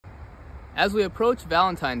As we approach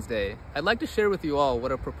Valentine's Day, I'd like to share with you all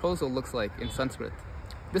what a proposal looks like in Sanskrit.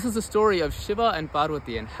 This is the story of Shiva and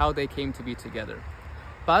Parvati and how they came to be together.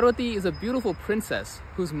 Parvati is a beautiful princess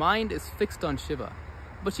whose mind is fixed on Shiva,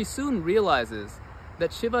 but she soon realizes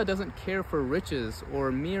that Shiva doesn't care for riches or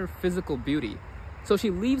mere physical beauty. So she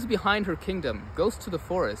leaves behind her kingdom, goes to the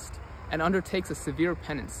forest, and undertakes a severe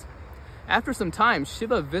penance. After some time,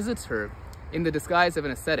 Shiva visits her in the disguise of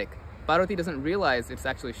an ascetic. Parvati doesn't realize it's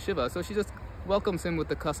actually Shiva, so she just welcomes him with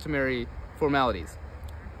the customary formalities.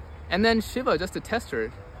 And then Shiva, just to test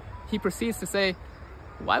her, he proceeds to say,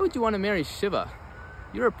 "Why would you want to marry Shiva?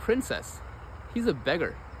 You're a princess. He's a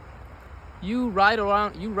beggar. You ride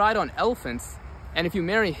on elephants, and if you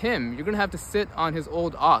marry him, you're going to have to sit on his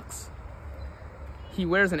old ox. He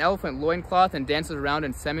wears an elephant loincloth and dances around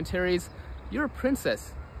in cemeteries. You're a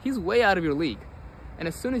princess. He's way out of your league." And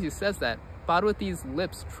as soon as he says that, Parvati's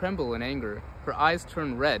lips tremble in anger. Her eyes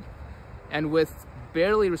turn red. And with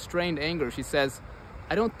barely restrained anger, she says,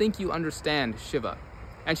 "I don't think you understand Shiva."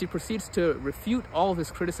 And she proceeds to refute all of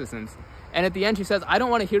his criticisms. And at the end, she says, "I don't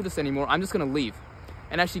want to hear this anymore. I'm just going to leave."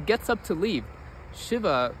 And as she gets up to leave,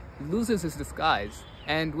 Shiva loses his disguise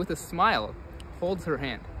and with a smile holds her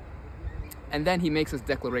hand. And then he makes his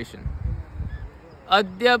declaration.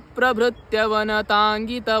 Adya prabhritya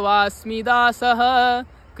vanatangitavasmi dasaha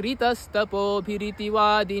kritastapobhiriti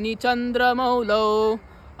vadini chandramaulo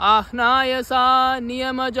ahnayasa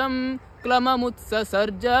niyamajam klamamutsa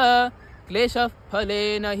sarja kleshah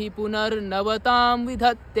phalena hi punarnavatam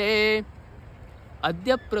vidhatte.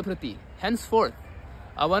 Adya prabhriti, henceforth,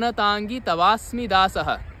 avanatangi tavasmi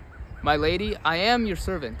dasaha. My lady, I am your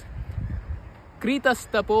servant.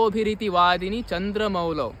 Kritastapobhiriti vadini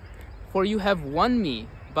chandramaulo. For you have won me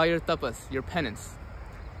by your tapas, your penance.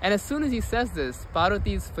 And as soon as he says this,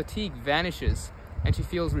 Parvati's fatigue vanishes and she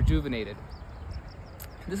feels rejuvenated.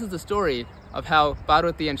 This is the story of how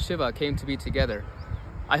Parvati and Shiva came to be together.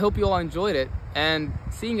 I hope you all enjoyed it, and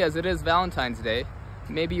seeing as it is Valentine's Day,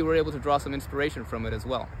 maybe you were able to draw some inspiration from it as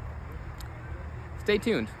well. Stay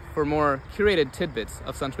tuned for more curated tidbits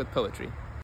of Sanskrit poetry.